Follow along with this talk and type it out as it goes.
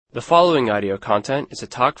The following audio content is a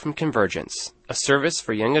talk from Convergence, a service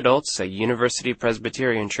for young adults at University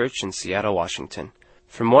Presbyterian Church in Seattle, Washington.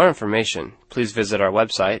 For more information, please visit our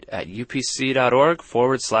website at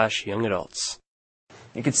upc.org/youngadults.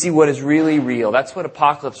 You can see what is really real. That's what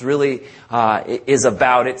Apocalypse really is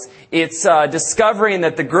about. It's discovering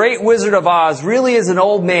that the great Wizard of Oz really is an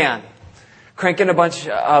old man cranking a bunch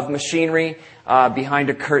of machinery behind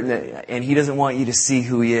a curtain, and he doesn't want you to see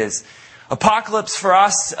who he is. Apocalypse for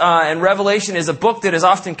us and Revelation is a book that is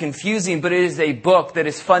often confusing, but it is a book that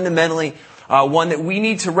is fundamentally one that we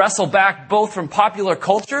need to wrestle back both from popular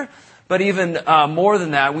culture, but even more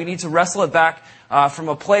than that, we need to wrestle it back from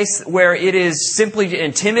a place where it is simply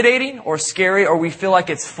intimidating or scary, or we feel like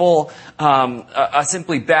it's full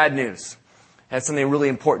simply bad news. That's something really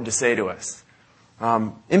important to say to us.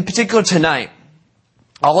 In particular tonight,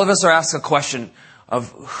 all of us are asked a question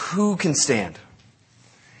of who can stand.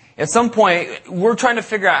 At some point, we're trying to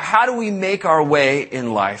figure out how do we make our way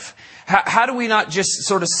in life? How do we not just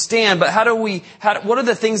sort of stand, but what are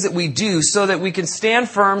the things that we do so that we can stand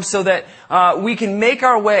firm, so that we can make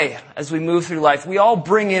our way as we move through life? We all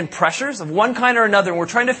bring in pressures of one kind or another, and we're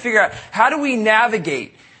trying to figure out how do we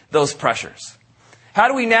navigate those pressures? How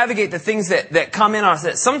do we navigate the things that come in on us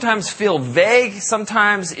that sometimes feel vague?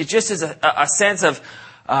 Sometimes it just is a sense of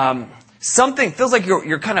something feels like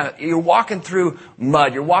you're walking through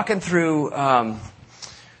mud. You're walking through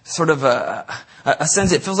sort of a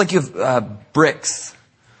sense. It feels like you have bricks,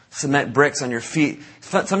 cement bricks on your feet.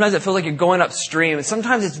 Sometimes it feels like you're going upstream, and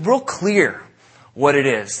sometimes it's real clear what it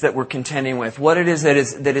is that we're contending with, what it is that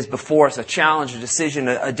is before us, a challenge, a decision,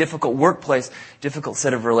 a difficult workplace, difficult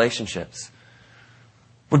set of relationships.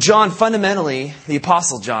 Well, John, fundamentally, the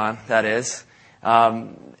Apostle John, that is,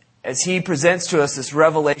 as he presents to us this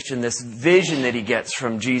revelation, this vision that he gets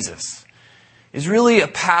from Jesus, is really a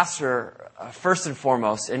pastor, first and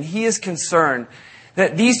foremost, and he is concerned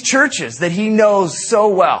that these churches that he knows so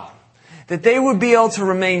well, that they would be able to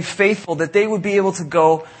remain faithful, that they would be able to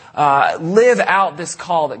go live out this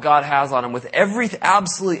call that God has on them with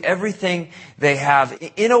absolutely everything they have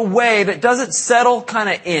in a way that doesn't settle kind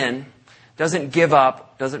of in, doesn't give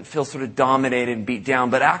up, doesn't feel sort of dominated and beat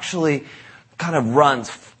down, but actually kind of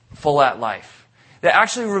runs full at life, that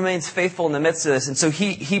actually remains faithful in the midst of this. And so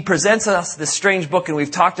he presents us this strange book, and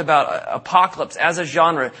we've talked about Apocalypse as a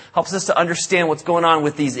genre, helps us to understand what's going on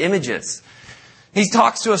with these images. He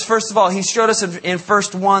talks to us, first of all, he showed us in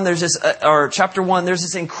chapter 1, there's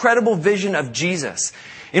this incredible vision of Jesus,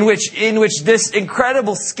 in which this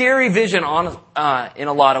incredible, scary vision in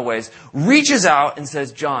a lot of ways, reaches out and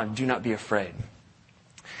says, John, do not be afraid.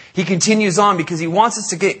 He continues on because he wants us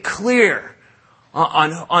to get clear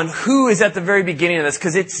on who is at the very beginning of this,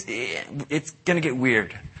 because it's going to get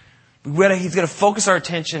weird. He's going to focus our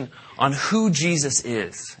attention on who Jesus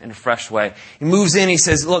is in a fresh way. He moves in, he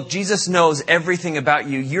says, look, Jesus knows everything about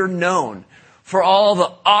you. You're known for all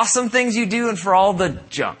the awesome things you do and for all the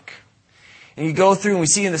junk. And you go through and we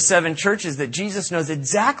see in the 7 churches that Jesus knows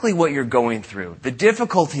exactly what you're going through, the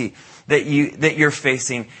difficulty that you're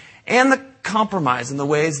facing, and the compromise and the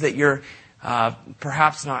ways that you're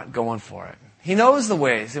perhaps not going for it. He knows the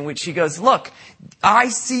ways in which he goes, look, I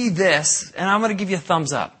see this, and I'm going to give you a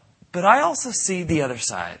thumbs up. But I also see the other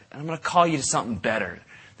side, and I'm going to call you to something better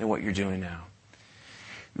than what you're doing now.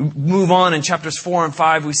 Move on in chapters 4 and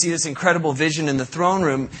 5, we see this incredible vision in the throne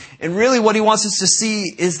room. And really what he wants us to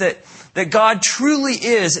see is that God truly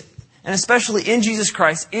is, and especially in Jesus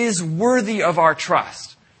Christ, is worthy of our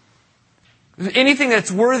trust. Anything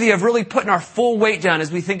that's worthy of really putting our full weight down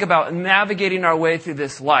as we think about navigating our way through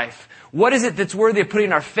this life. What is it that's worthy of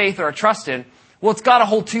putting our faith or our trust in? Well, it's got to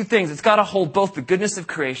hold 2 things. It's got to hold both the goodness of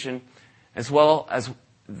creation as well as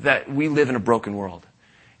that we live in a broken world.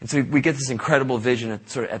 And so we get this incredible vision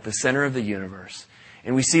at the center of the universe.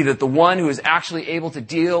 And we see that the one who is actually able to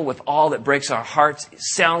deal with all that breaks our hearts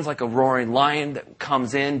sounds like a roaring lion that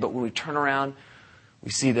comes in, but when we turn around,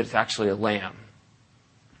 we see that it's actually a lamb.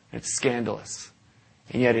 It's scandalous.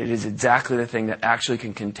 And yet it is exactly the thing that actually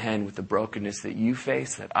can contend with the brokenness that you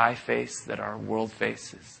face, that I face, that our world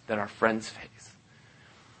faces, that our friends face.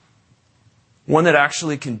 One that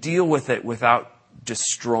actually can deal with it without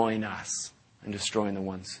destroying us and destroying the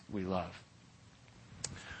ones we love.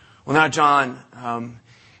 Well, now John,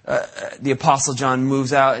 the Apostle John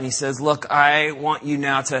moves out and he says, look, I want you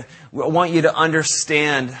to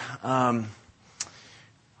understand,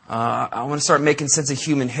 I want to start making sense of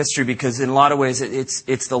human history, because in a lot of ways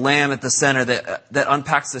it's the lamb at the center that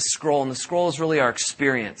unpacks the scroll. And the scroll is really our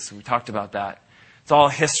experience. We talked about that. It's all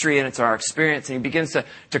history and it's our experience. And he begins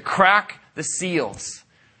to crack the seals.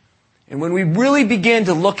 And when we really begin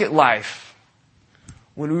to look at life,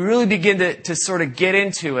 when we really begin to sort of get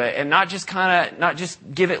into it and not just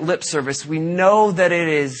give it lip service, we know that it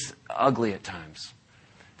is ugly at times,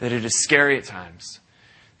 that it is scary at times,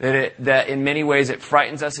 that in many ways it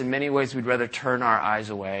frightens us. In many ways we'd rather turn our eyes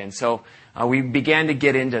away. And so we began to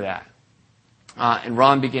get into that. And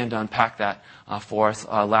Ron began to unpack that for us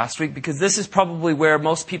last week, because this is probably where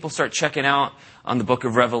most people start checking out on the book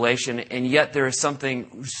of Revelation, and yet there is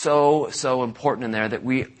something so important in there that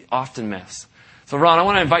we often miss. So Ron, I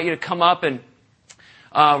want to invite you to come up, and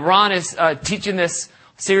Ron is teaching this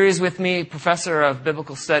series with me, professor of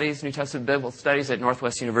biblical studies, New Testament biblical studies at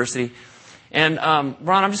Northwest University. And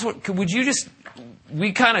Ron,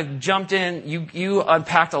 we kind of jumped in. You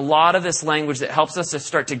unpacked a lot of this language that helps us to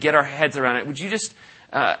start to get our heads around it. Would you just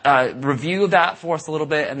review that for us a little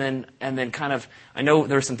bit, and then kind of, I know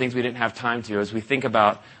there are some things we didn't have time to, as we think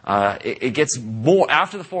about it gets more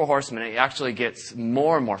after the four horsemen. It actually gets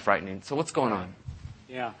more and more frightening. So what's going on?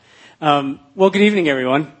 Yeah. Well, good evening,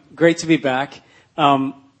 everyone. Great to be back.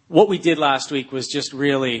 What we did last week was just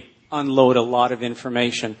really unload a lot of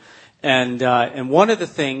information. And one of the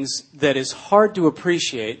things that is hard to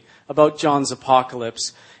appreciate about John's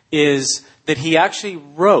Apocalypse is that he actually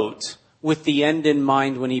wrote with the end in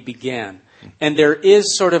mind when he began. And there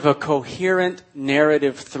is sort of a coherent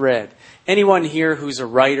narrative thread. Anyone here who's a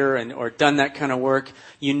writer or done that kind of work,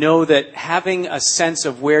 you know that having a sense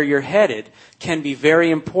of where you're headed can be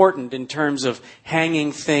very important in terms of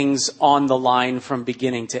hanging things on the line from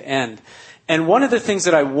beginning to end. And one of the things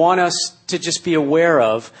that I want us to just be aware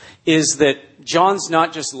of is that John's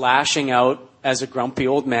not just lashing out as a grumpy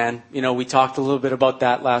old man. You know, we talked a little bit about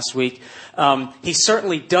that last week. He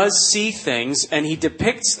certainly does see things, and he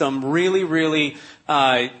depicts them really,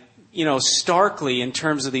 starkly in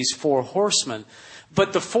terms of these four horsemen.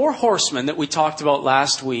 But the four horsemen that we talked about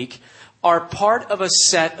last week are part of a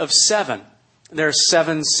set of seven. There are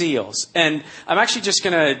seven seals. And I'm actually just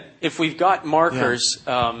going to, if we've got markers...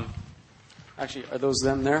 Yeah. Actually, are those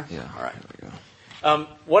them there? Yeah. All right. There we go.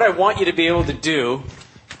 What I want you to be able to do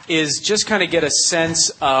is just kind of get a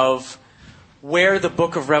sense of where the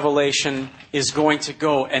book of Revelation is going to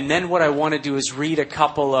go. And then what I want to do is read a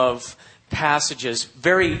couple of passages,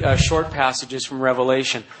 very short passages from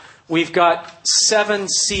Revelation. We've got seven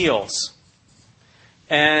seals.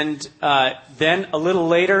 And then a little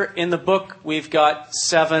later in the book, we've got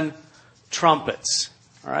seven trumpets.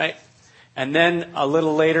 All right? And then a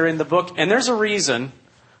little later in the book, and there's a reason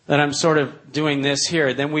that I'm sort of doing this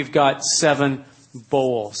here. Then we've got seven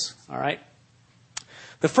bowls. All right?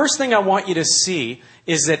 The first thing I want you to see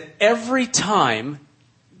is that every time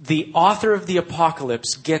the author of the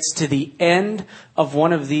Apocalypse gets to the end of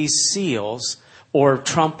one of these seals, or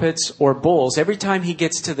trumpets, or bowls, every time he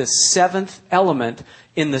gets to the seventh element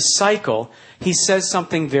in the cycle, he says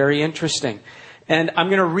something very interesting. And I'm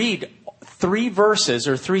going to read 3 verses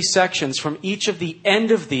or 3 sections from each of the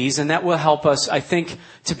end of these, and that will help us, I think,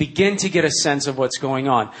 to begin to get a sense of what's going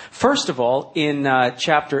on. First of all, in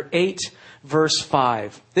chapter 8, verse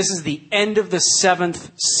 5, this is the end of the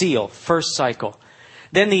 7th seal, first cycle.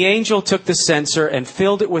 Then the angel took the censer and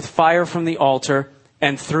filled it with fire from the altar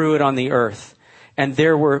and threw it on the earth. And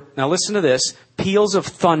there were, now listen to this, peals of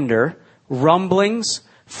thunder, rumblings,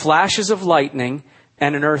 flashes of lightning,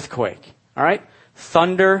 and an earthquake. All right?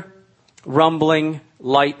 Thunder, rumbling,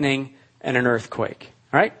 lightning, and an earthquake.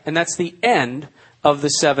 All right? And that's the end of the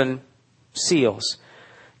 7 seals.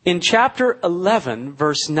 In chapter 11,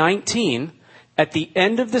 verse 19, at the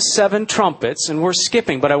end of the 7 trumpets, and we're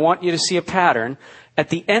skipping, but I want you to see a pattern. At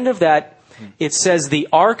the end of that, it says, the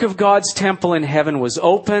ark of God's temple in heaven was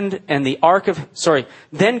opened, and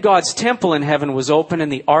then God's temple in heaven was opened,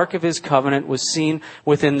 and the ark of his covenant was seen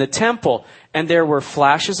within the temple. And there were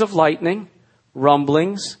flashes of lightning,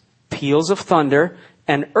 rumblings, peals of thunder,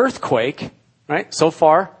 and earthquake, right? So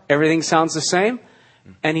far, everything sounds the same.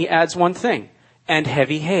 And he adds one thing, and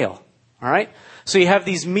heavy hail, all right? So you have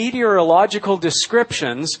these meteorological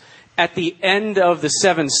descriptions at the end of the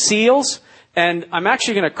 7 seals, and I'm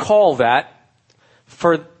actually going to call that,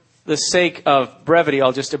 for the sake of brevity,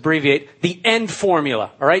 I'll just abbreviate, the end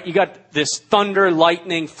formula, all right? You got this thunder,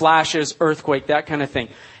 lightning, flashes, earthquake, that kind of thing.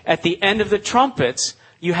 At the end of the trumpets,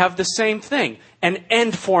 you have the same thing. An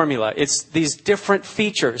end formula. It's these different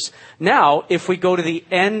features. Now, if we go to the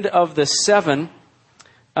end of the 7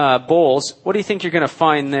 bowls, what do you think you're going to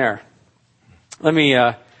find there? Let me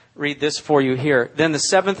read this for you here. Then the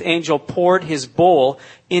 7th angel poured his bowl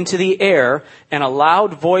into the air, and a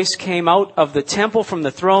loud voice came out of the temple from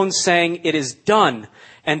the throne saying, "It is done."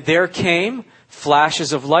 And there came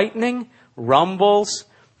flashes of lightning, rumbles,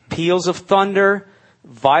 peals of thunder,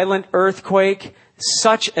 violent earthquake,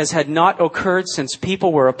 such as had not occurred since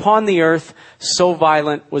people were upon the earth, so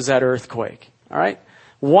violent was that earthquake. All right?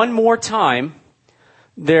 One more time,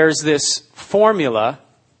 there's this formula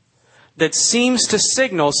that seems to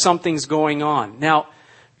signal something's going on. Now,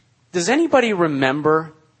 does anybody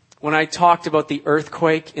remember when I talked about the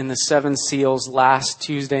earthquake in the Seven Seals last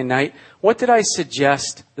Tuesday night? What did I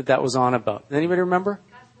suggest that was on about? Does anybody remember?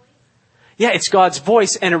 Yeah, it's God's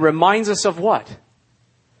voice, and it reminds us of what?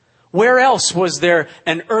 Where else was there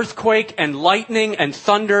an earthquake and lightning and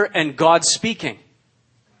thunder and God speaking?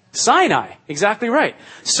 Sinai. Exactly right.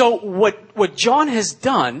 So what John has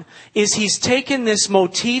done is he's taken this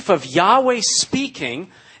motif of Yahweh speaking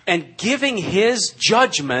and giving his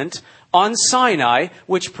judgment on Sinai,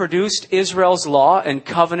 which produced Israel's law and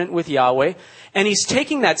covenant with Yahweh. And he's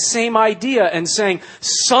taking that same idea and saying,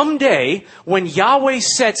 someday, when Yahweh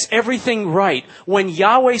sets everything right, when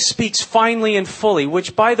Yahweh speaks finally and fully,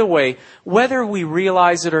 which, by the way, whether we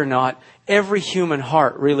realize it or not, every human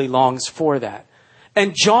heart really longs for that.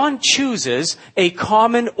 And John chooses a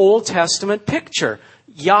common Old Testament picture,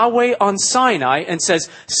 Yahweh on Sinai, and says,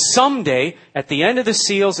 someday, at the end of the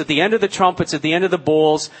seals, at the end of the trumpets, at the end of the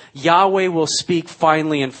bowls, Yahweh will speak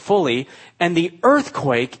finally and fully. And the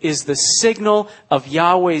earthquake is the signal of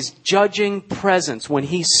Yahweh's judging presence. When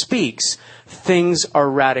he speaks, things are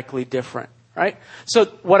radically different, right? So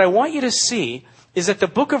what I want you to see is that the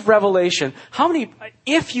book of Revelation,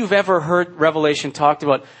 if you've ever heard Revelation talked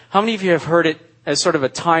about, how many of you have heard it as sort of a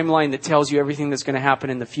timeline that tells you everything that's going to happen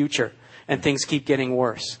in the future and things keep getting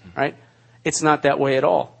worse, right? It's not that way at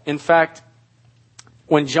all. In fact,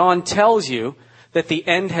 when John tells you that the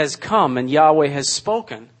end has come and Yahweh has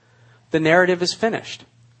spoken, the narrative is finished.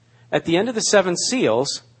 At the end of the seven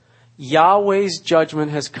seals, Yahweh's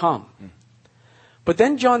judgment has come. But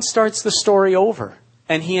then John starts the story over,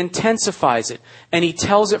 and he intensifies it, and he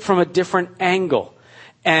tells it from a different angle,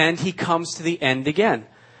 and he comes to the end again.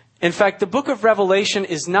 In fact, the book of Revelation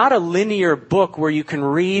is not a linear book where you can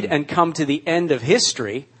read and come to the end of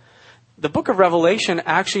history. The book of Revelation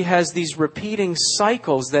actually has these repeating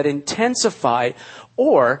cycles that intensify.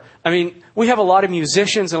 We have a lot of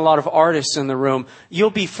musicians and a lot of artists in the room.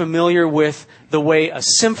 You'll be familiar with the way a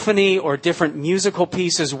symphony or different musical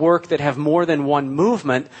pieces work that have more than one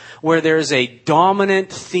movement, where there's a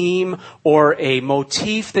dominant theme or a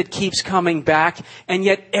motif that keeps coming back, and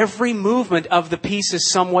yet every movement of the piece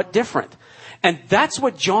is somewhat different. And that's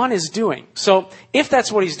what John is doing. So if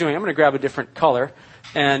that's what he's doing, I'm going to grab a different color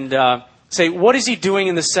and say, what is he doing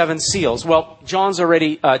in the seven seals? Well, John's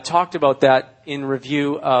already talked about that in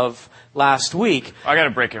review of last week. I got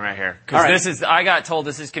to break in right here. Because I got told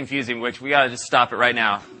this is confusing, which we got to just stop it right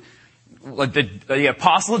now. The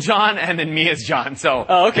Apostle John and then me as John. So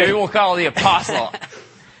maybe we'll call the Apostle.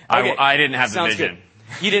 Okay. I didn't have the vision.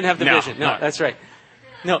 Good. You didn't have the vision. No, that's right.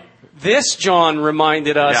 No, this John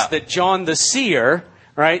reminded us that John the seer,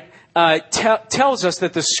 right, tells us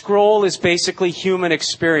that the scroll is basically human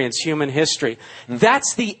experience, human history.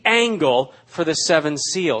 That's the angle for the seven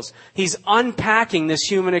seals. He's unpacking this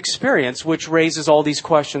human experience, which raises all these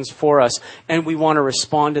questions for us, and we want to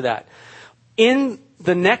respond to that. In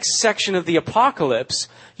the next section of the Apocalypse,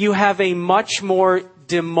 you have a much more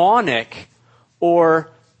demonic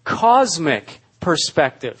or cosmic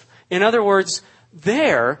perspective. In other words,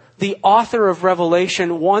 there, the author of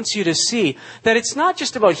Revelation wants you to see that it's not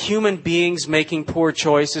just about human beings making poor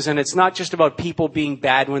choices, and it's not just about people being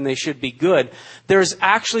bad when they should be good. There's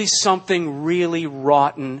actually something really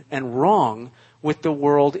rotten and wrong with the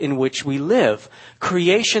world in which we live.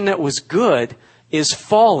 Creation that was good is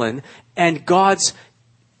fallen, and God's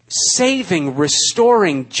saving,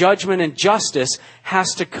 restoring judgment and justice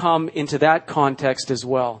has to come into that context as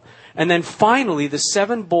well. And then finally, the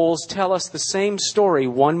seven bowls tell us the same story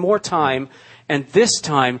one more time. And this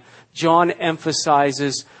time, John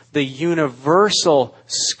emphasizes the universal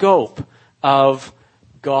scope of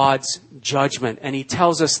God's judgment. And he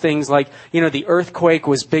tells us things like, the earthquake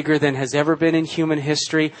was bigger than has ever been in human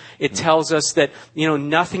history. It tells us that,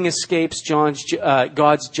 nothing escapes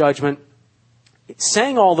God's judgment.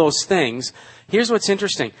 Saying all those things, here's what's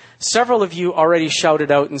interesting. Several of you already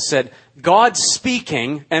shouted out and said, God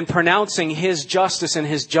speaking and pronouncing his justice and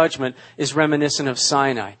his judgment is reminiscent of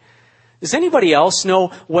Sinai. Does anybody else know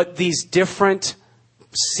what these different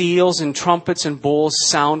seals and trumpets and bowls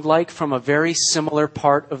sound like from a very similar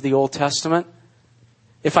part of the Old Testament?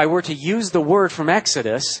 If I were to use the word from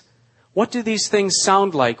Exodus, what do these things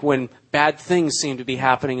sound like when bad things seem to be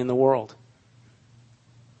happening in the world?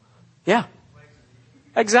 Yeah.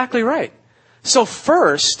 Exactly right. So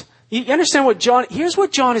first, You understand here's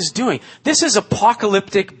what John is doing. This is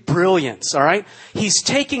apocalyptic brilliance, all right? He's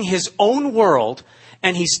taking his own world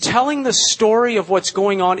and he's telling the story of what's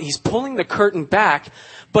going on. He's pulling the curtain back,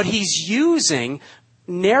 but he's using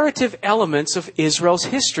narrative elements of Israel's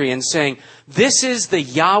history and saying, this is the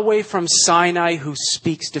Yahweh from Sinai who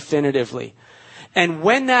speaks definitively. And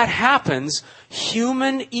when that happens,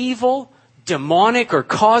 human evil, demonic or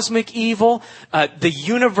cosmic evil, the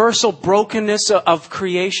universal brokenness of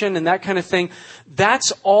creation and that kind of thing,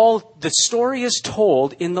 that's all, the story is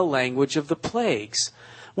told in the language of the plagues,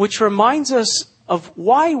 which reminds us of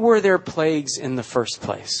why were there plagues in the first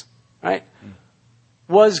place, right?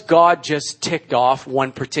 Was God just ticked off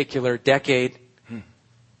one particular decade?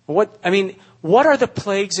 What are the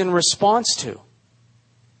plagues in response to?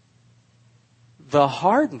 The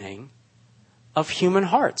hardening of human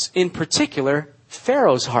hearts, in particular,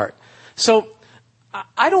 Pharaoh's heart. So,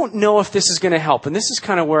 I don't know if this is going to help, and this is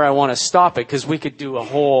kind of where I want to stop it, because we could do a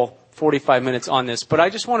whole 45 minutes on this, but I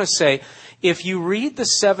just want to say, if you read the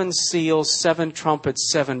 7 seals, 7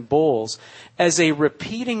 trumpets, 7 bowls as a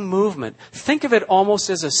repeating movement, think of it almost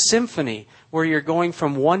as a symphony where you're going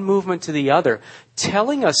from one movement to the other,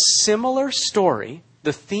 telling a similar story.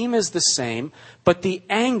 The theme is the same, but the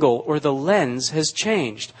angle or the lens has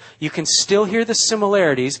changed. You can still hear the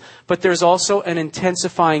similarities, but there's also an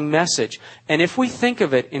intensifying message. And if we think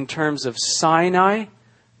of it in terms of Sinai,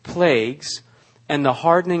 plagues, and the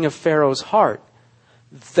hardening of Pharaoh's heart,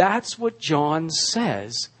 that's what John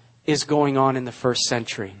says is going on in the first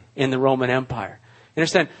century in the Roman Empire. You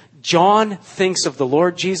understand? John thinks of the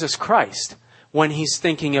Lord Jesus Christ when he's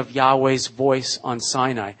thinking of Yahweh's voice on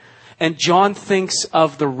Sinai. And John thinks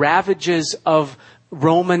of the ravages of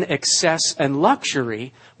Roman excess and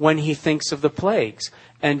luxury when he thinks of the plagues.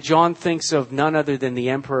 And John thinks of none other than the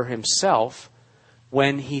emperor himself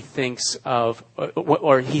when he thinks of,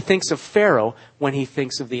 or he thinks of Pharaoh when he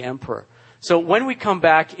thinks of the emperor. So when we come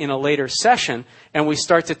back in a later session and we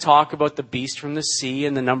start to talk about the beast from the sea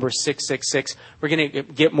and the number 666, we're going to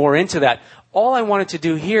get more into that. All I wanted to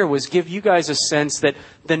do here was give you guys a sense that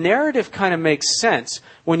the narrative kind of makes sense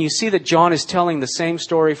when you see that John is telling the same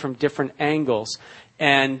story from different angles.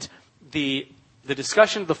 And the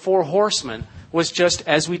discussion of the 4 horsemen was just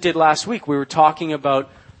as we did last week. We were talking about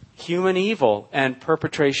human evil and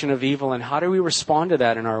perpetration of evil and how do we respond to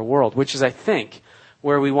that in our world, which is, I think,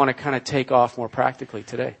 where we want to kind of take off more practically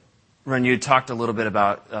today. Ren, you talked a little bit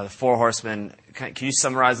about the 4 horsemen. Can you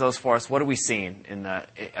summarize those for us? What are we seeing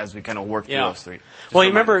as we kind of work through those 3? Well, you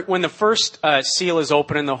remember when the first seal is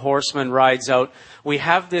open and the horseman rides out, we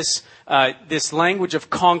have this language of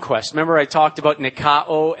conquest. Remember I talked about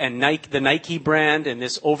Nikao and Nike, the Nike brand, and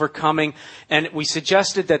this overcoming. And we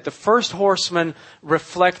suggested that the first horseman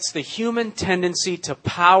reflects the human tendency to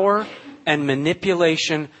power and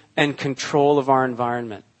manipulation and control of our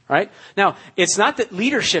environment. Right? Now, it's not that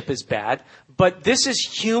leadership is bad, but this is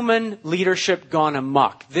human leadership gone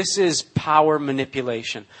amok. This is power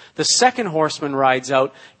manipulation. The second horseman rides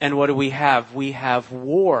out, and what do we have? We have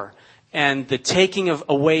war and the taking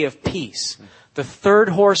away of peace. The third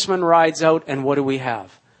horseman rides out, and what do we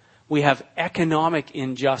have? We have economic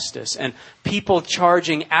injustice and people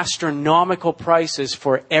charging astronomical prices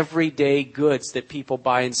for everyday goods that people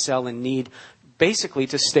buy and sell and need, basically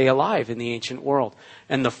to stay alive in the ancient world.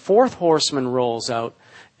 And the fourth horseman rolls out,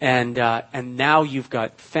 and now you've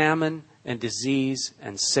got famine and disease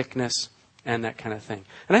and sickness and that kind of thing.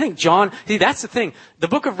 And I think John, see, that's the thing. The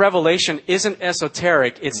book of Revelation isn't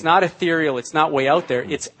esoteric. It's not ethereal. It's not way out there.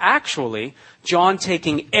 It's actually John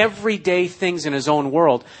taking everyday things in his own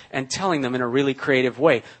world and telling them in a really creative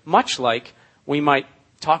way. Much like we might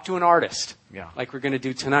talk to an artist, like we're going to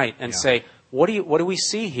do tonight, and say, what do we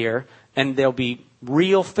see here? And there'll be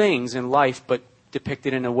real things in life, but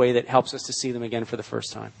depicted in a way that helps us to see them again for the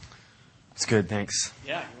first time. That's good. Thanks.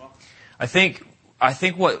 Yeah, you're welcome. I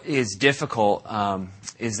think what is difficult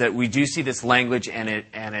is that we do see this language, and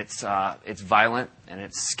it's violent and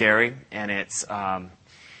it's scary, and it's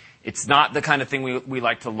not the kind of thing we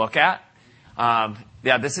like to look at.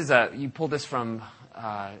 This is you pulled this from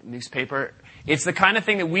newspaper. It's the kind of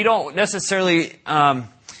thing that we don't necessarily.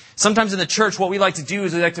 Sometimes in the church, what we like to do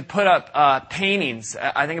is we like to put up paintings.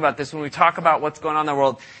 I think about this when we talk about what's going on in the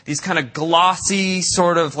world. These kind of glossy,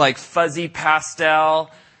 sort of like fuzzy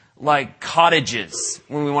pastel, like cottages,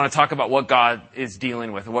 when we want to talk about what God is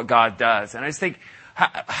dealing with and what God does. And I just think,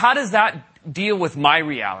 how does that deal with my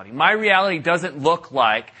reality? My reality doesn't look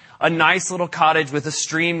like a nice little cottage with a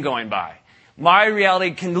stream going by. My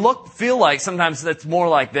reality can feel like sometimes that's more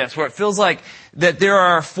like this, where it feels like that there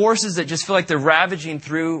are forces that just feel like they're ravaging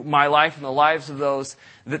through my life and the lives of those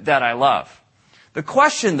that I love. The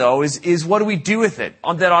question, though, is what do we do with it?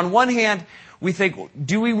 That on one hand, we think,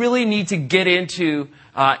 do we really need to get into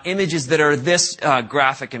images that are this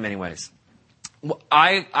graphic in many ways?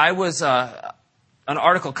 I was an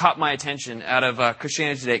article caught my attention out of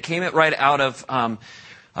Christianity Today. It came right out of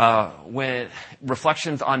when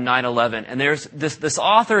reflections on 9/11, and there's this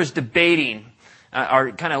author is debating.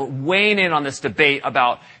 Are kind of weighing in on this debate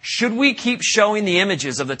about should we keep showing the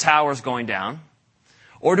images of the towers going down,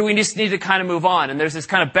 or do we just need to kind of move on? And there's this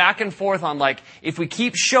kind of back and forth on like, if we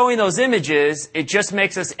keep showing those images, it just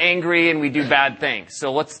makes us angry and we do bad things.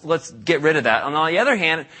 So let's get rid of that. And on the other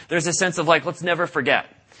hand, there's a sense of like, let's never forget.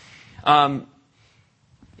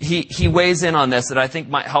 He weighs in on this that I think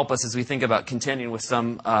might help us as we think about contending with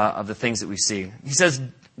some of the things that we see. He says,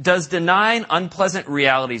 does denying unpleasant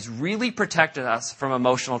realities really protect us from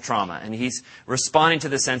emotional trauma? And he's responding to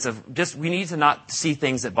the sense of just we need to not see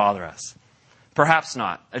things that bother us. Perhaps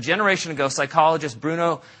not. A generation ago, psychologist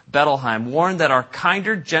Bruno Bettelheim warned that our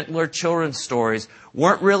kinder, gentler children's stories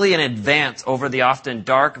weren't really an advance over the often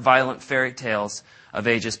dark, violent fairy tales of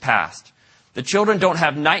ages past. The children don't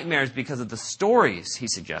have nightmares because of the stories, he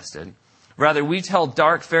suggested. Rather, we tell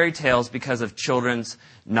dark fairy tales because of children's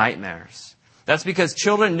nightmares. That's because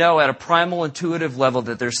children know at a primal, intuitive level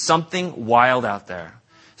that there's something wild out there.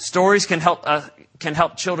 Stories can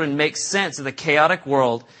help children make sense of the chaotic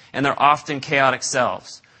world and their often chaotic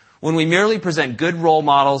selves. When we merely present good role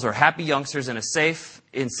models or happy youngsters in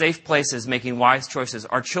safe places making wise choices,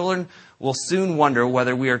 our children will soon wonder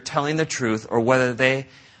whether we are telling the truth or whether they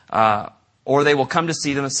will come to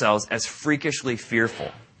see themselves as freakishly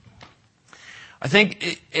fearful. I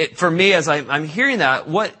think for me, as I'm hearing that,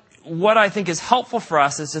 what I think is helpful for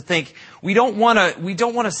us is to think we don't want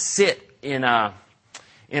to sit in a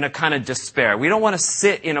kind of despair. We don't want to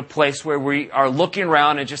sit in a place where we are looking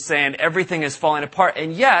around and just saying everything is falling apart.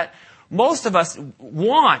 And yet, most of us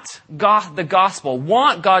want the gospel,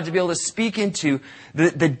 want God to be able to speak into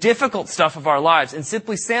the difficult stuff of our lives. And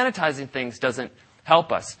simply sanitizing things doesn't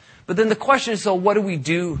help us. But then the question is, so what do we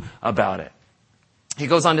do about it? He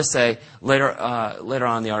goes on to say later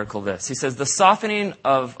on in the article this. He says, the softening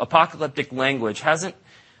of apocalyptic language hasn't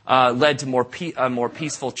led to a more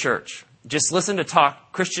peaceful church. Just listen to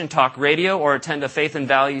Christian talk radio or attend a Faith and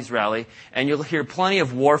Values rally, and you'll hear plenty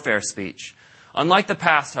of warfare speech. Unlike the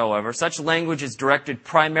past, however, such language is directed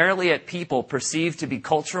primarily at people perceived to be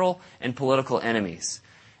cultural and political enemies.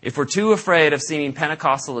 If we're too afraid of seeming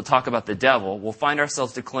Pentecostal to talk about the devil, we'll find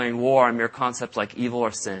ourselves declaring war on mere concepts like evil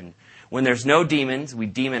or sin. When there's no demons, we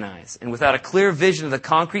demonize. And without a clear vision of the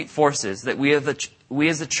concrete forces that we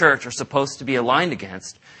as a church are supposed to be aligned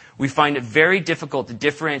against, we find it very difficult to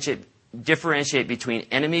differentiate between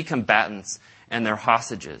enemy combatants and their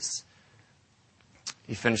hostages.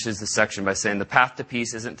 He finishes the section by saying, the path to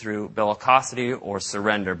peace isn't through bellicosity or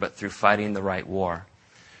surrender, but through fighting the right war.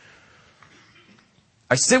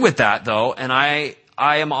 I sit with that, though, and I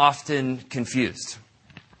am often confused.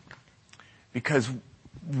 Because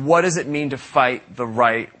what does it mean to fight the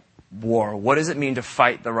right war? What does it mean to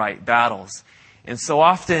fight the right battles? And so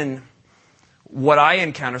often, what I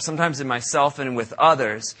encounter, sometimes in myself and with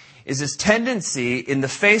others, is this tendency in the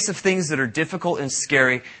face of things that are difficult and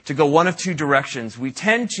scary to go one of two directions. We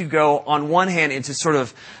tend to go, on one hand, into sort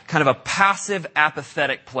of kind of a passive,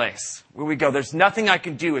 apathetic place where we go, there's nothing I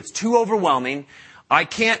can do. It's too overwhelming. I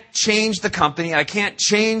can't change the company. I can't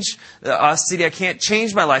change the city. I can't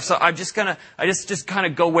change my life. So I just kind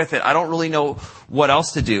of go with it. I don't really know what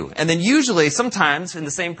else to do. And then usually, sometimes in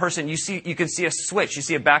the same person, you can see a switch. You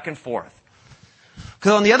see a back and forth.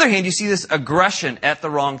 Because on the other hand, you see this aggression at the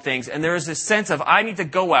wrong things. And there is this sense of, I need to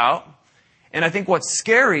go out. And I think what's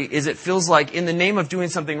scary is it feels like in the name of doing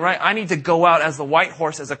something right, I need to go out as the white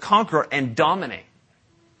horse, as a conqueror, and dominate.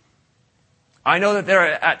 I know that there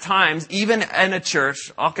are at times, even in a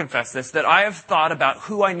church, I'll confess this, that I have thought about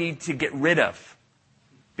who I need to get rid of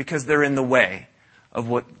because they're in the way of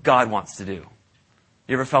what God wants to do.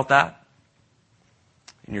 You ever felt that?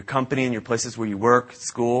 In your company, in your places where you work,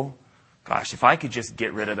 school? Gosh, if I could just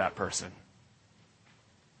get rid of that person.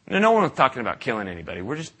 No one was talking about killing anybody.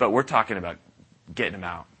 But we're talking about getting them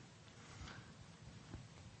out.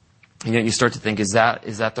 And yet you start to think, is that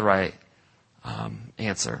the right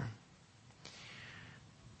answer?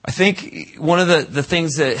 I think one of the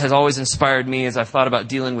things that has always inspired me as I've thought about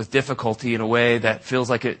dealing with difficulty in a way that feels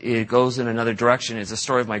like it goes in another direction is the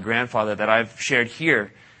story of my grandfather that I've shared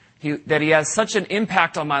here. That he has such an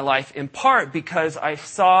impact on my life, in part because I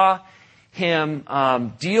saw him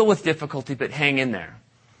deal with difficulty but hang in there.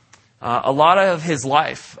 A lot of his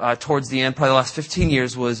life, towards the end, probably the last 15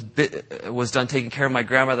 years, was done taking care of my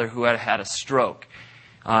grandmother who had had a stroke.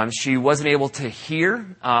 She wasn't able to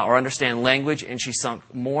hear or understand language, and she sunk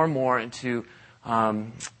more and more into,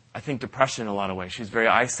 I think, depression in a lot of ways. She was very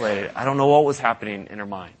isolated. I don't know what was happening in her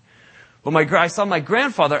mind. But I saw my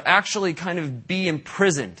grandfather actually kind of be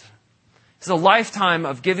imprisoned. It's a lifetime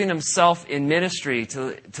of giving himself in ministry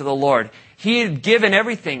to the Lord. He had given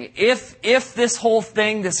everything. If this whole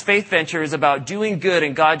thing, this faith venture, is about doing good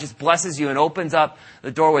and God just blesses you and opens up the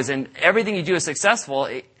doorways and everything you do is successful,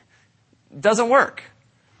 it doesn't work.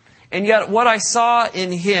 And yet what I saw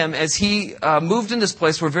in him as he moved in this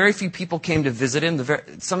place where very few people came to visit him,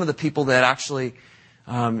 some of the people that actually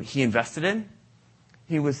he invested in,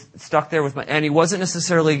 he was stuck there and he wasn't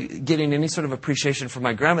necessarily getting any sort of appreciation from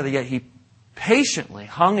my grandmother, yet he patiently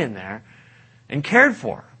hung in there and cared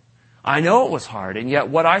for her. I know it was hard, and yet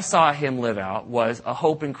what I saw him live out was a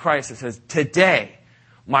hope in Christ that says, today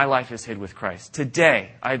my life is hid with Christ.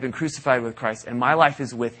 Today I have been crucified with Christ, and my life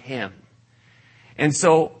is with him. And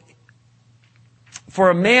so, for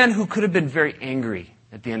a man who could have been very angry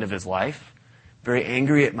at the end of his life, very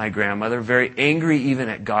angry at my grandmother, very angry even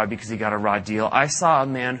at God because he got a raw deal, I saw a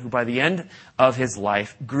man who by the end of his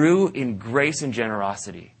life grew in grace and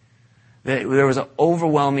generosity. That there was an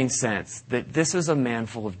overwhelming sense that this is a man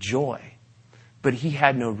full of joy, but he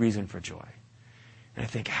had no reason for joy. And I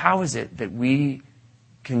think, how is it that we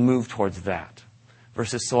can move towards that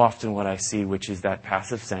versus so often what I see, which is that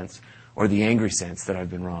passive sense or the angry sense that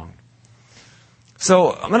I've been wronged?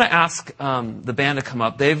 So I'm going to ask the band to come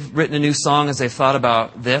up. They've written a new song as they've thought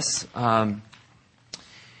about this.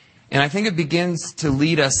 And I think it begins to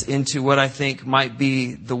lead us into what I think might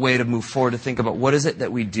be the way to move forward, to think about what is it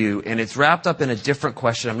that we do. And it's wrapped up in a different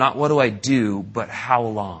question of not what do I do, but how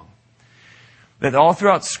long. That all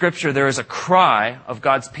throughout Scripture there is a cry of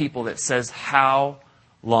God's people that says, how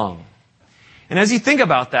long? And as you think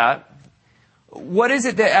about that, what is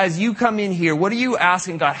it that as you come in here, what are you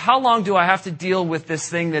asking God? How long do I have to deal with this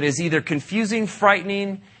thing that is either confusing,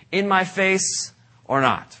 frightening, in my face, or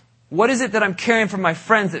not? What is it that I'm carrying from my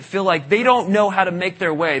friends that feel like they don't know how to make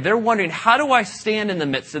their way? They're wondering, how do I stand in the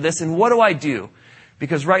midst of this, and what do I do?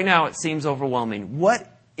 Because right now it seems overwhelming. What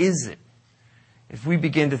is it? If we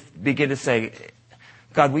begin to say,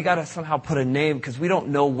 God, we got to somehow put a name because we don't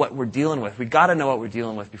know what we're dealing with. We got to know what we're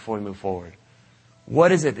dealing with before we move forward.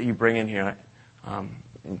 What is it that you bring in here? I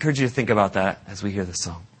encourage you to think about that as we hear this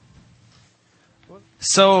song.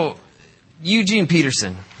 So, Eugene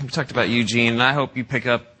Peterson. We talked about Eugene, and I hope you pick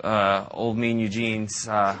up old mean Eugene's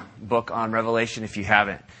book on Revelation if you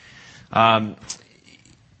haven't.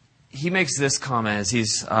 He makes this comment as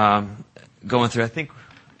he's going through, I think,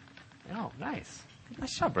 oh, nice.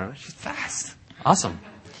 Nice job, Brenna. She's fast. Awesome.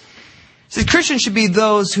 He says, Christians should be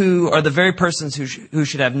those who are the very persons who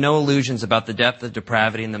should have no illusions about the depth of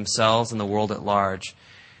depravity in themselves and the world at large.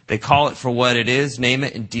 They call it for what it is, name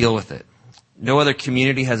it, and deal with it. No other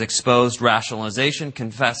community has exposed rationalization,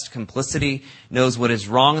 confessed complicity, knows what is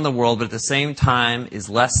wrong in the world, but at the same time is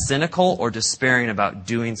less cynical or despairing about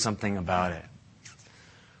doing something about it.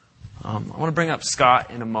 I want to bring up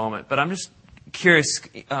Scott in a moment, but I'm just curious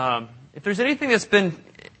if there's anything that's been,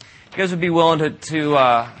 you guys would be willing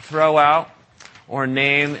to throw out or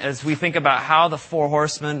name as we think about how the four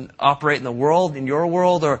horsemen operate in the world, in your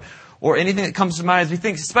world, or anything that comes to mind as we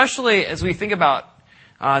think, especially as we think about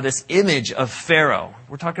this image of Pharaoh.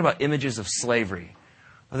 We're talking about images of slavery.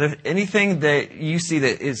 Are there anything that you see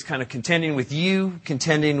that is kind of contending with you,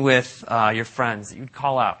 contending with your friends that you'd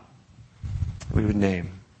call out, that we would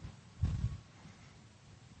name?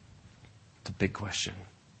 It's a big question.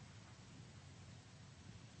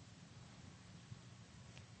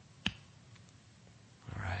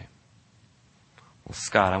 All right. Well,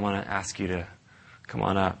 Scott, I want to ask you to come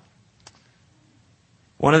on up.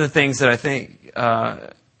 One of the things that I think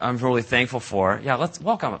I'm really thankful for, let's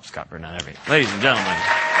welcome up Scott Burnett, ladies and gentlemen.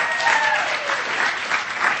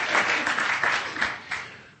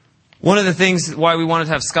 One of the things why we wanted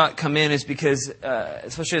to have Scott come in is because,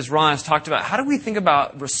 especially as Ron has talked about, how do we think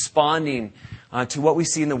about responding to what we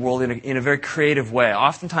see in the world in a very creative way?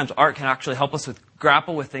 Oftentimes art can actually help us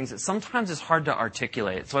grapple with things that sometimes is hard to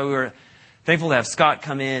articulate. That's why we were thankful to have Scott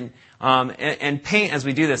come in and paint as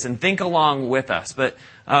we do this and think along with us. But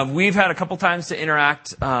we've had a couple times to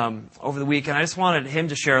interact over the week, and I just wanted him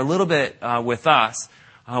to share a little bit with us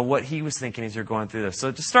what he was thinking as you're going through this.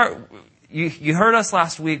 So to start, you heard us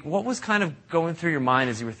last week. What was kind of going through your mind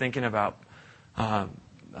as you were thinking about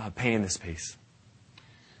painting this piece?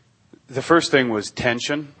 The first thing was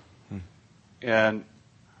tension, and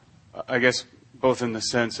I guess both in the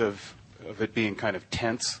sense of it being kind of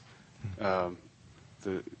tense,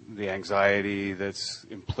 the anxiety that's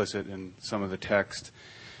implicit in some of the text,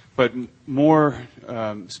 but more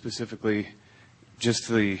specifically, just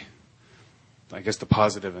the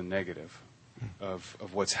positive and negative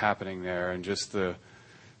of what's happening there, and just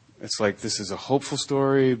it's like this is a hopeful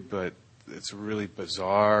story, but it's really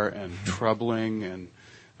bizarre and troubling, and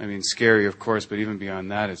I mean scary, of course, but even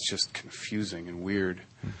beyond that, it's just confusing and weird.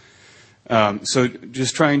 So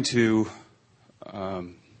just trying to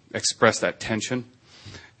express that tension.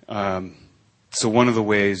 So one of the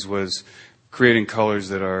ways was creating colors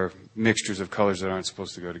that are mixtures of colors that aren't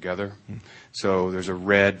supposed to go together. So there's a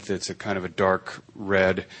red that's a kind of a dark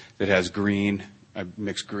red that has green. I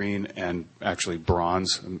mixed green and actually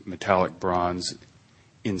bronze, metallic bronze,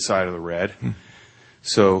 inside of the red.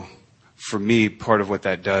 So for me, part of what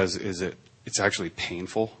that does is it's actually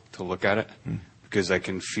painful to look at it because I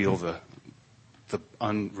can feel the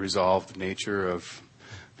unresolved nature of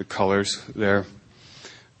the colors there.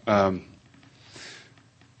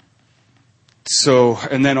 So,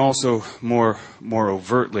 and then also more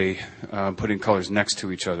overtly, putting colors next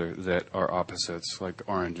to each other that are opposites, like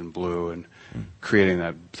orange and blue, and creating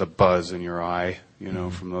the buzz in your eye,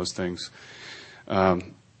 from those things.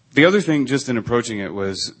 The other thing, just in approaching it,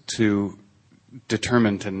 was to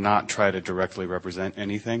determine to not try to directly represent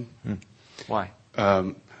anything. Why?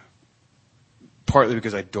 Partly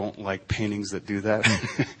because I don't like paintings that do that,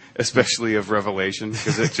 especially of Revelation,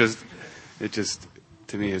 because it just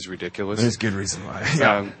to me is ridiculous. There's good reason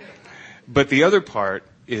why. But the other part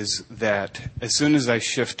is that as soon as I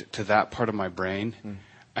shift to that part of my brain,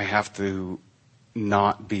 I have to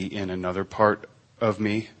not be in another part of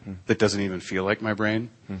me that doesn't even feel like my brain,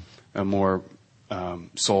 a more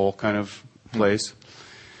soul kind of place.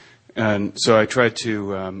 And so I try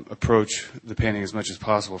to approach the painting as much as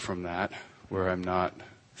possible from that, where I'm not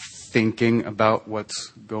thinking about what's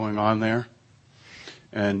going on there.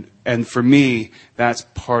 And for me, that's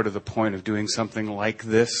part of the point of doing something like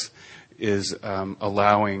this, is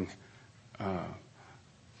allowing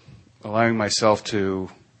myself to,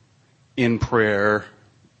 in prayer,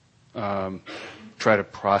 try to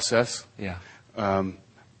process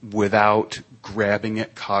without grabbing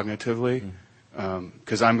it cognitively,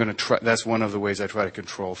 because I'm going to try. That's one of the ways I try to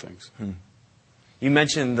control things. You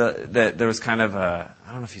mentioned that there was kind of a,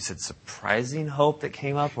 I don't know if you said surprising hope that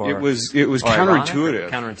came up, or it was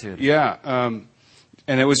counterintuitive. Counterintuitive. Yeah,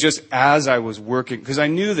 and it was just as I was working, because I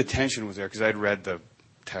knew the tension was there, because I'd read the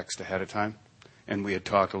text ahead of time, and we had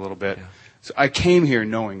talked a little bit. Yeah. So I came here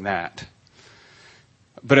knowing that.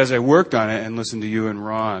 But as I worked on it and listened to you and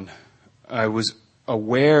Ron, I was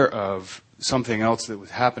aware of something else that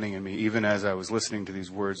was happening in me, even as I was listening to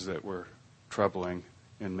these words that were troubling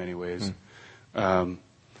in many ways.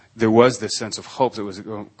 There was this sense of hope that was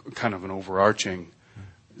kind of an overarching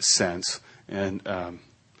sense. And,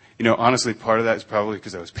 honestly, part of that is probably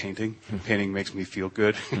because I was painting. Painting makes me feel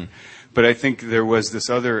good. But I think there was this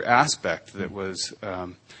other aspect that was,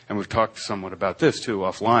 and we've talked somewhat about this too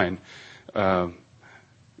offline,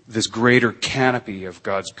 this greater canopy of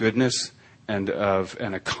God's goodness and of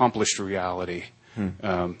an accomplished reality,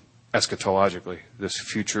 eschatologically, this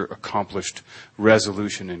future accomplished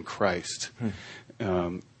resolution in Christ.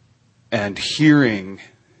 And hearing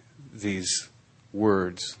these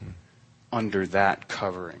words under that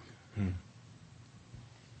covering.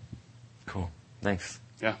 Cool. Thanks.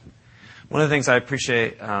 Yeah. One of the things I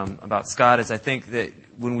appreciate about Scott is I think that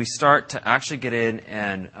when we start to actually get in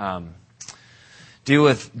and deal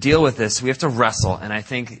with this, we have to wrestle. And I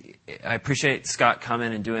think I appreciate Scott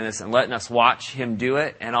coming and doing this and letting us watch him do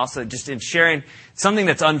it, and also just in sharing something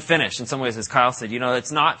that's unfinished in some ways, as Kyle said.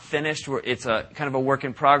 It's not finished. It's a kind of a work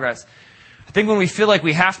in progress. I think when we feel like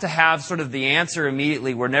we have to have sort of the answer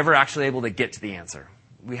immediately, we're never actually able to get to the answer.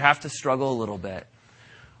 We have to struggle a little bit.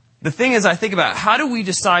 The thing is, I think about how do we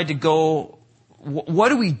decide to go, what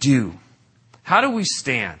do we do? How do we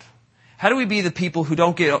stand? How do we be the people who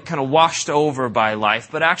don't get kind of washed over by life,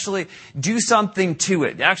 but actually do something to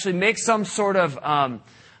it, actually make some sort of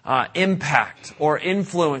impact or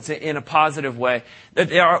influence in a positive way?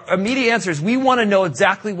 That our immediate answer is we want to know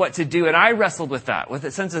exactly what to do, and I wrestled with that, with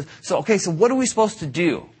a sense of, so what are we supposed to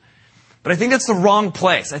do? But I think that's the wrong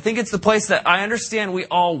place. I think it's the place that I understand we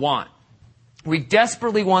all want. We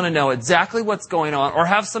desperately want to know exactly what's going on, or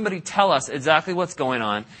have somebody tell us exactly what's going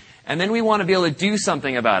on, and then we want to be able to do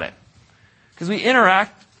something about it. Because we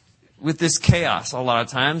interact with this chaos a lot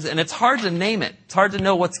of times, and it's hard to name it. It's hard to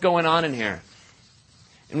know what's going on in here.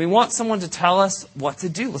 And we want someone to tell us what to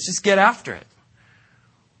do. Let's just get after it.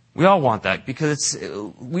 We all want that, because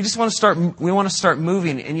we just want to start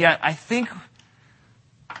moving, and yet I think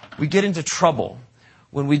we get into trouble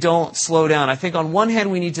when we don't slow down. I think on one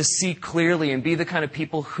hand we need to see clearly and be the kind of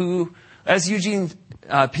people who As Eugene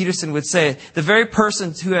Peterson would say, the very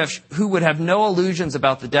persons who would have no illusions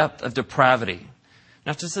about the depth of depravity,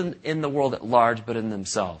 not just in the world at large, but in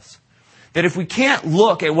themselves. That if we can't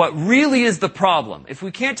look at what really is the problem, if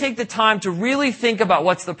we can't take the time to really think about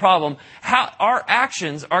what's the problem, our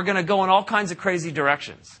actions are going to go in all kinds of crazy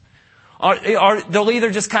directions. They'll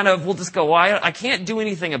either just we'll just go, well, I can't do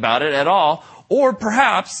anything about it at all, or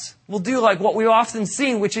perhaps we'll do like what we've often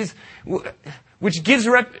seen, which gives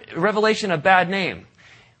Revelation a bad name.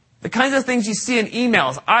 The kinds of things you see in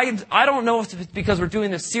emails. I don't know if it's because we're doing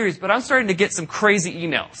this series, but I'm starting to get some crazy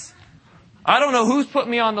emails. I don't know who's put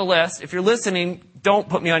me on the list. If you're listening, don't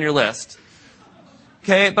put me on your list.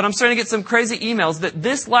 Okay, but I'm starting to get some crazy emails that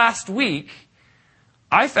this last week,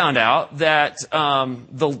 I found out that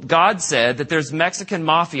God said that there's Mexican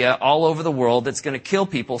mafia all over the world that's going to kill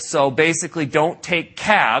people. So basically, don't take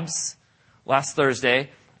cabs last Thursday,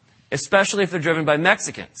 especially if they're driven by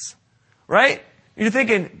Mexicans. Right? You're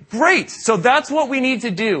thinking, great, so that's what we need to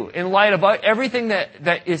do in light of everything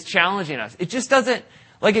that is challenging us. It just doesn't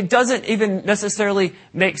even necessarily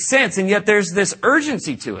make sense, and yet there's this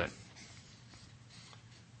urgency to it.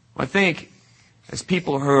 I think, as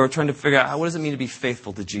people who are trying to figure out what does it mean to be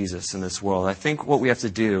faithful to Jesus in this world, I think what we have to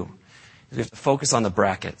do is we have to focus on the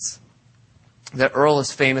brackets. That Earl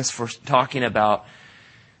is famous for talking about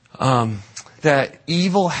that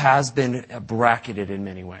evil has been bracketed in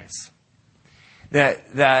many ways.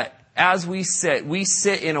 That as we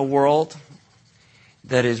sit in a world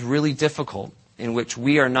that is really difficult, in which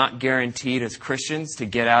we are not guaranteed as Christians to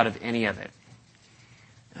get out of any of it.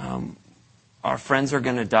 Our friends are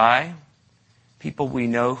going to die. People we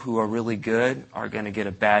know who are really good are going to get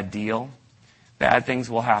a bad deal. Bad things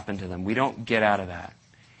will happen to them. We don't get out of that.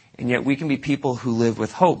 And yet we can be people who live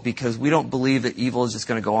with hope because we don't believe that evil is just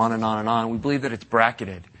going to go on and on and on. We believe that it's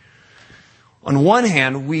bracketed. On one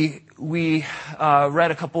hand, we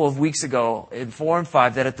read a couple of weeks ago in 4 and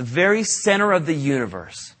 5 that at the very center of the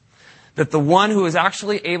universe, that the one who is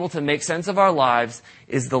actually able to make sense of our lives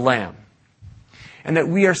is the Lamb. And that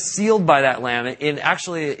we are sealed by that Lamb.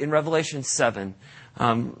 In Revelation 7,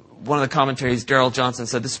 one of the commentaries, Darrell Johnson,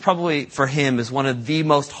 said this probably for him is one of the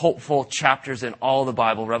most hopeful chapters in all the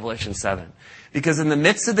Bible, Revelation 7. Because in the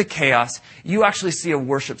midst of the chaos, you actually see a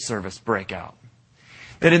worship service break out.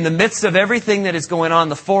 That in the midst of everything that is going on,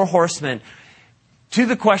 the 4 horsemen, to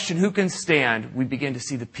the question, who can stand, we begin to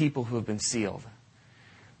see the people who have been sealed.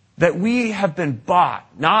 That we have been bought,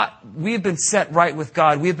 we have been set right with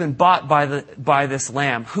God. We have been bought by this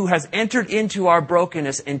Lamb who has entered into our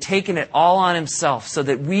brokenness and taken it all on himself so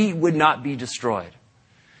that we would not be destroyed.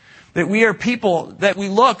 That we are people that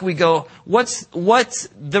we go, what's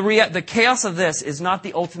the chaos of this is not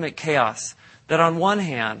the ultimate chaos. That on one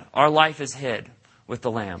hand, our life is hid with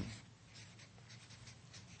the Lamb.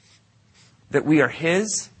 That we are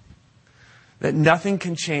his, that nothing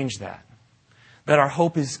can change that. That our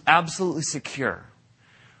hope is absolutely secure.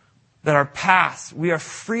 That our past, we are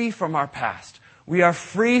free from our past. We are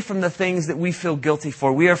free from the things that we feel guilty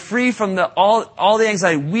for. We are free from all the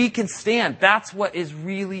anxiety. We can stand. That's what is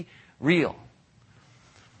really real.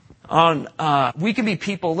 We can be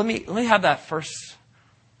people. Let me have that first.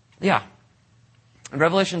 Yeah. In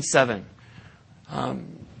Revelation 7,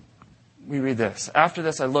 we read this. After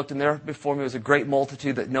this I looked, and there before me was a great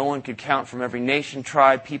multitude that no one could count from every nation,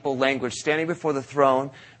 tribe, people, language, standing before the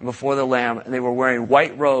throne and before the Lamb. And they were wearing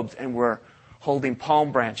white robes and were holding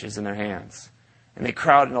palm branches in their hands. And they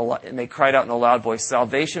cried out in a loud voice,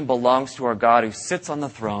 "Salvation belongs to our God who sits on the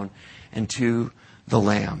throne and to the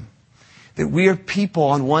Lamb." That we are people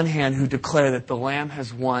on one hand who declare that the Lamb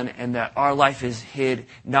has won and that our life is hid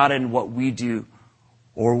not in what we do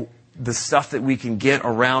or the stuff that we can get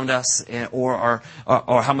around us or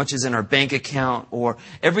how much is in our bank account or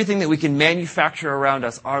everything that we can manufacture around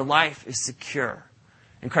us. Our life is secure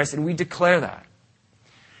in Christ, and we declare that.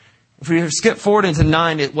 If we skip forward into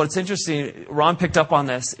 9, what's interesting, Ron picked up on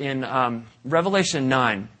this in Revelation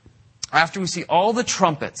 9. After we see all the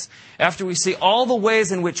trumpets, after we see all the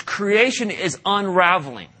ways in which creation is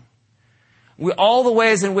unraveling, all the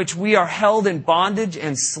ways in which we are held in bondage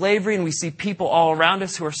and slavery, and we see people all around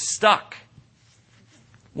us who are stuck.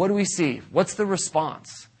 What do we see? What's the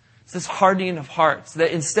response? It's this hardening of hearts.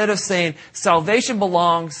 That instead of saying, salvation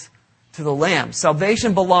belongs to the Lamb,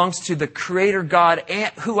 salvation belongs to the Creator God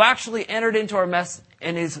who actually entered into our mess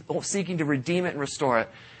and is seeking to redeem it and restore it.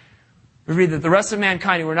 We read that the rest of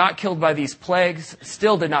mankind who were not killed by these plagues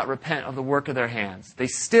still did not repent of the work of their hands. They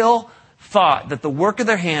still thought that the work of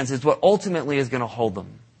their hands is what ultimately is going to hold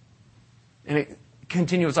them. And it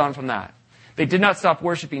continues on from that. They did not stop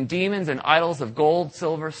worshiping demons and idols of gold,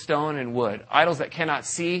 silver, stone, and wood. Idols that cannot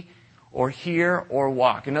see or hear or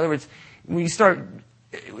walk. In other words, when we start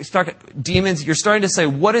demons, you're starting to say,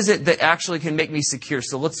 what is it that actually can make me secure?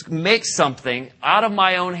 So let's make something out of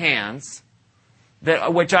my own hands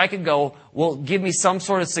that which I can go, will give me some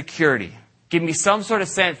sort of security. Give me some sort of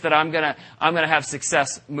sense that I'm gonna have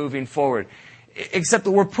success moving forward. Except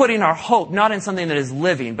that we're putting our hope not in something that is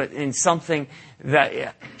living, but in something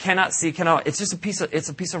that cannot see, it's just a piece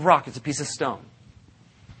of rock, it's a piece of stone.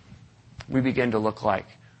 We begin to look like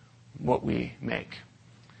what we make.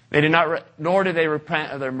 They did not, nor did they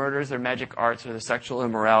repent of their murders, their magic arts, or their sexual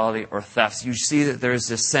immorality or thefts. You see that there's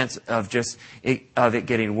this sense of it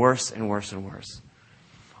getting worse and worse and worse.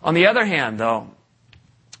 On the other hand, though,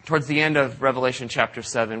 towards the end of Revelation chapter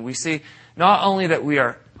 7, we see not only that we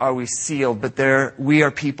are sealed, but we are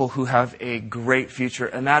people who have a great future,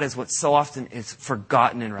 and that is what so often is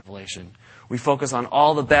forgotten in Revelation. We focus on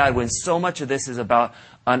all the bad when so much of this is about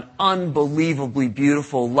an unbelievably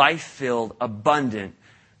beautiful, life-filled, abundant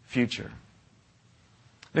future.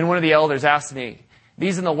 Then one of the elders asked me,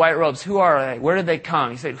 these in the white robes, who are they? Where did they come?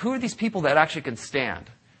 He said, who are these people that actually can stand?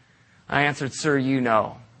 I answered, sir, you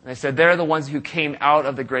know. And I said, they're the ones who came out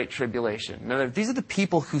of the great tribulation. Now, these are the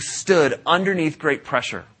people who stood underneath great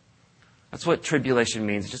pressure. That's what tribulation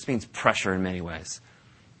means. It just means pressure in many ways.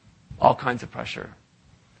 All kinds of pressure.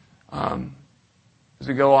 As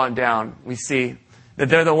we go on down, we see that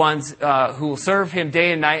they're the ones who will serve him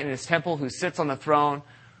day and night in his temple, who sits on the throne,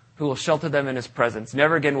 who will shelter them in his presence.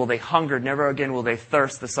 Never again will they hunger, never again will they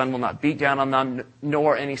thirst. The sun will not beat down on them,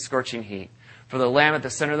 nor any scorching heat. For the Lamb at the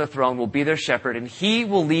center of the throne will be their shepherd, and he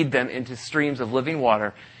will lead them into streams of living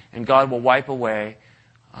water, and God will wipe away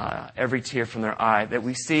every tear from their eye. That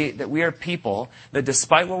we see that we are people that,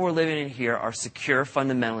 despite what we're living in here, are secure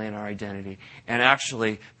fundamentally in our identity. And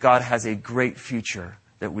actually, God has a great future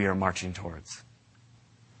that we are marching towards.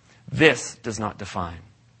 This does not define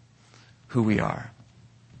who we are.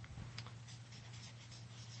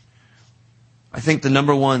 I think the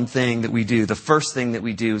number one thing that we do, the first thing that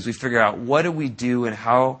we do, is we figure out what do we do and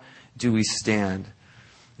how do we stand.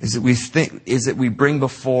 Is that we bring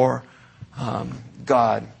before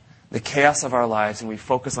God the chaos of our lives and we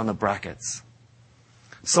focus on the brackets.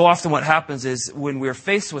 So often what happens is when we're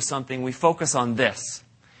faced with something, we focus on this.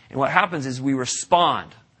 And what happens is we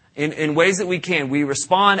respond in ways that we can. We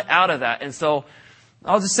respond out of that. And so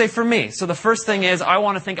I'll just say for me. So the first thing is I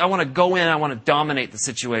want to go in, I want to dominate the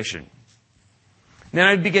situation. Then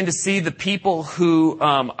I begin to see the people who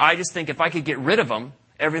I just think if I could get rid of them,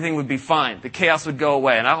 everything would be fine. The chaos would go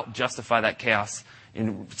away. And I'll justify that chaos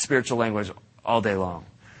in spiritual language all day long.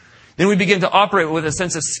 Then we begin to operate with a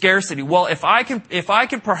sense of scarcity. Well, if I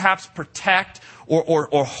can perhaps protect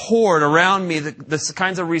or hoard around me the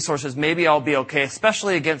kinds of resources, maybe I'll be okay,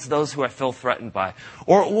 especially against those who I feel threatened by.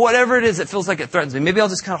 Or whatever it is that feels like it threatens me. Maybe I'll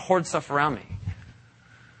just kind of hoard stuff around me.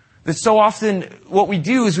 But so often what we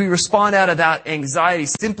do is we respond out of that anxiety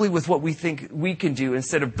simply with what we think we can do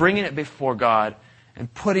instead of bringing it before God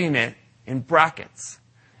and putting it in brackets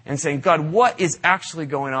and saying, God, what is actually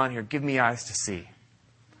going on here? Give me eyes to see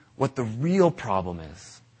what the real problem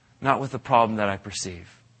is, not with the problem that I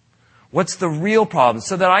perceive. What's the real problem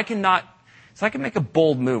so that I can make a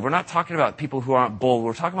bold move. We're not talking about people who aren't bold.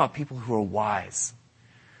 We're talking about people who are wise.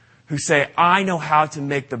 Who say, I know how to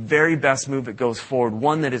make the very best move that goes forward,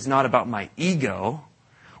 one that is not about my ego,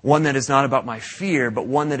 one that is not about my fear, but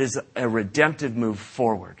one that is a redemptive move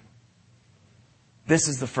forward. This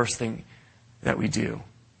is the first thing that we do.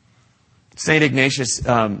 St. Ignatius,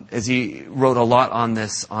 as he wrote a lot on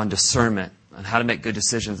this, on discernment, on how to make good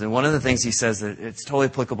decisions, and one of the things he says that it's totally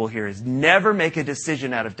applicable here is never make a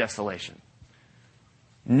decision out of desolation.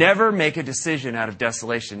 Never make a decision out of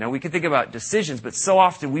desolation. Now, we can think about decisions, but so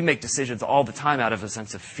often we make decisions all the time out of a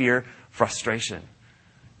sense of fear, frustration.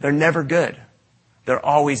 They're never good. They're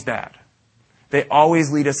always bad. They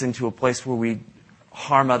always lead us into a place where we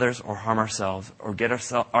harm others or harm ourselves or get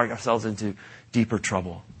ourselves into deeper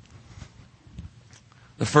trouble.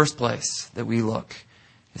 The first place that we look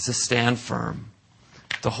is to stand firm,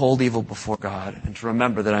 to hold evil before God, and to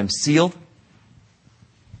remember that I'm sealed.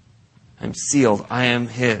 I'm sealed. I am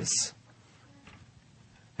His.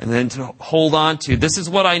 And then to hold on to, this is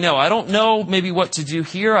what I know. I don't know maybe what to do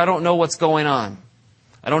here. I don't know what's going on.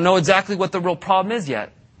 I don't know exactly what the real problem is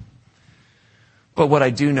yet. But what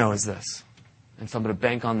I do know is this. And so I'm going to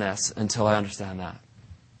bank on this until I understand that.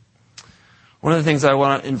 One of the things I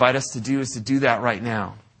want to invite us to do is to do that right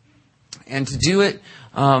now. And to do it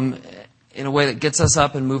in a way that gets us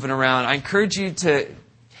up and moving around. I encourage you to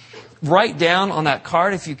write down on that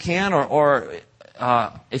card if you can, or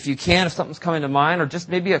if you can, if something's coming to mind, or just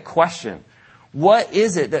maybe a question. What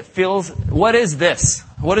is it that feels, what is this?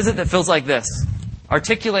 What is it that feels like this?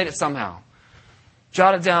 Articulate it somehow.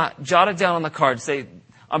 Jot it down on the card. Say,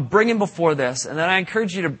 I'm bringing before this. And then I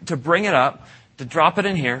encourage you to bring it up, to drop it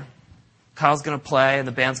in here. Kyle's going to play and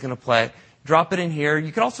the band's going to play. Drop it in here.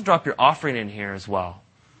 You can also drop your offering in here as well.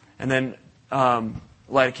 And then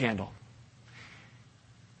light a candle.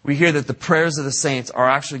 We hear that the prayers of the saints are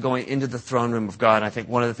actually going into the throne room of God. And I think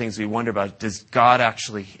one of the things we wonder about,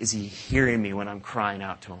 is he hearing me when I'm crying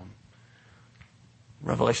out to him?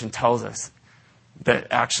 Revelation tells us that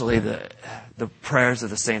actually the prayers of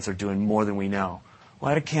the saints are doing more than we know.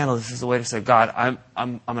 Light a candle. This is a way to say, God,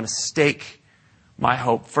 I'm going to stake my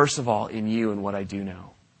hope, first of all, in you and what I do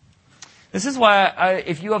know. This is why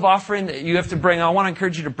if you have offering that you have to bring, I want to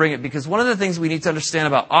encourage you to bring it, because one of the things we need to understand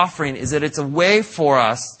about offering is that it's a way for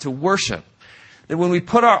us to worship. That when we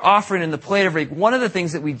put our offering in the plate every week, one of the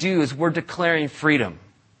things that we do is we're declaring freedom.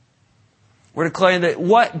 We're declaring that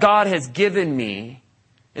what God has given me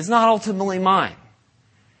is not ultimately mine.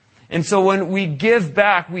 And so when we give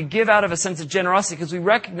back, we give out of a sense of generosity because we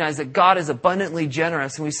recognize that God is abundantly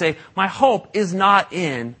generous. And we say, my hope is not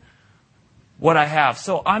in what I have.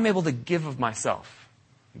 So I'm able to give of myself.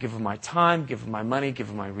 Give of my time, give of my money, give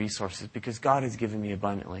of my resources because God has given me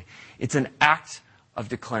abundantly. It's an act of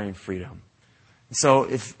declaring freedom. So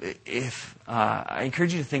if I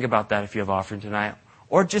encourage you to think about that if you have offering tonight,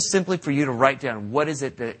 or just simply for you to write down what is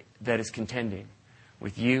it that is contending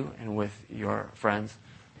with you and with your friends.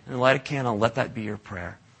 And light a candle, let that be your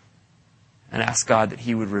prayer. And ask God that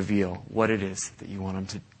He would reveal what it is that you want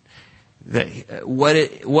Him to. What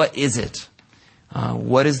is it?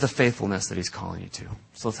 What is the faithfulness that He's calling you to?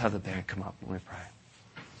 So let's have the band come up and we pray.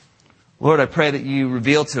 Lord, I pray that you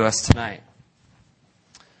reveal to us tonight.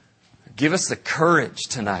 Give us the courage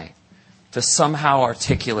tonight to somehow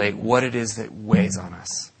articulate what it is that weighs on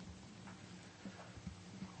us.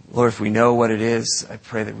 Lord, if we know what it is, I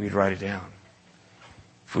pray that we'd write it down.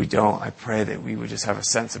 If we don't, I pray that we would just have a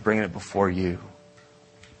sense of bringing it before you.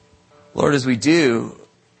 Lord, as we do,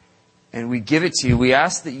 and we give it to you, we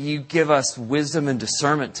ask that you give us wisdom and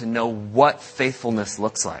discernment to know what faithfulness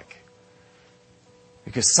looks like.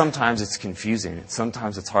 Because sometimes it's confusing, and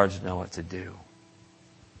sometimes it's hard to know what to do.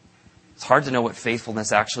 It's hard to know what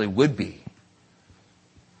faithfulness actually would be.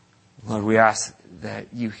 Lord, we ask that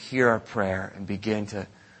you hear our prayer and begin to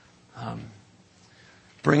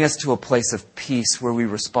bring us to a place of peace where we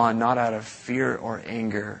respond not out of fear or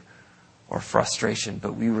anger or frustration,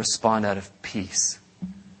 but we respond out of peace.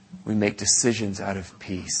 We make decisions out of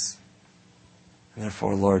peace. And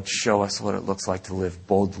therefore, Lord, show us what it looks like to live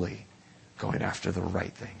boldly, going after the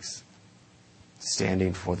right things,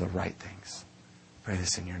 standing for the right things. Pray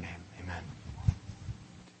this in your name. Amen.